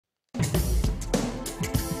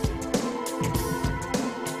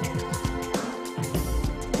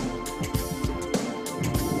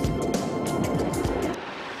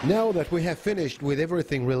Now that we have finished with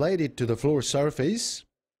everything related to the floor surface,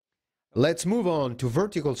 let's move on to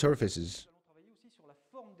vertical surfaces.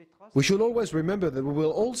 We should always remember that we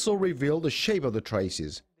will also reveal the shape of the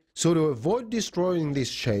traces. So to avoid destroying this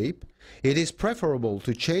shape, it is preferable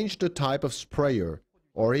to change the type of sprayer,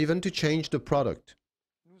 or even to change the product.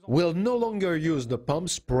 We'll no longer use the pump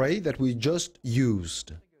spray that we just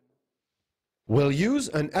used. We'll use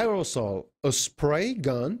an aerosol, a spray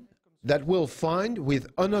gun, that we'll find with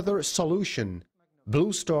another solution,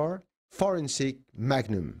 Bluestar Forensic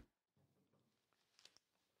Magnum.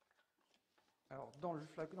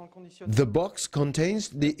 The box contains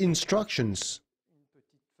the instructions,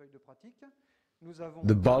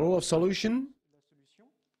 the bottle of solution,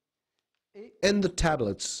 and the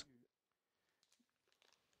tablets.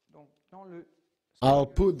 I'll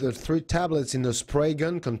put the 3 tablets in the spray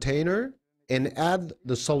gun container and add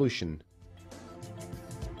the solution.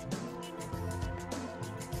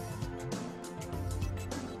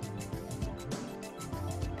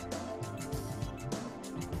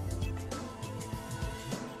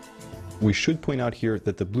 We should point out here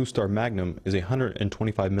that the Bluestar Magnum is a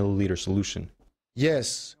 125 milliliter solution.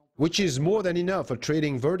 Yes, which is more than enough for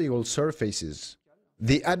treating vertical surfaces.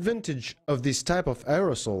 The advantage of this type of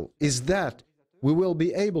aerosol is that we will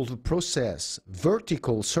be able to process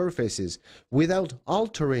vertical surfaces without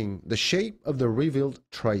altering the shape of the revealed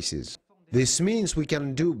traces. This means we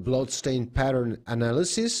can do bloodstain pattern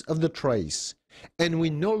analysis of the trace, and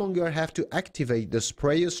we no longer have to activate the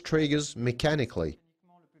sprayer's triggers mechanically.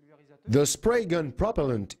 The spray gun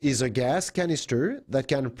propellant is a gas canister that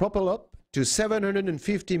can propel up to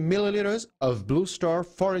 750 milliliters of Bluestar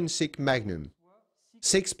Forensic Magnum.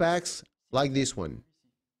 6 packs like this one.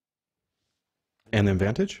 And the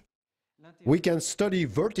advantage? We can study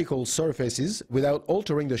vertical surfaces without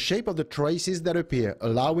altering the shape of the traces that appear,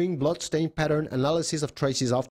 allowing bloodstain pattern analysis of traces after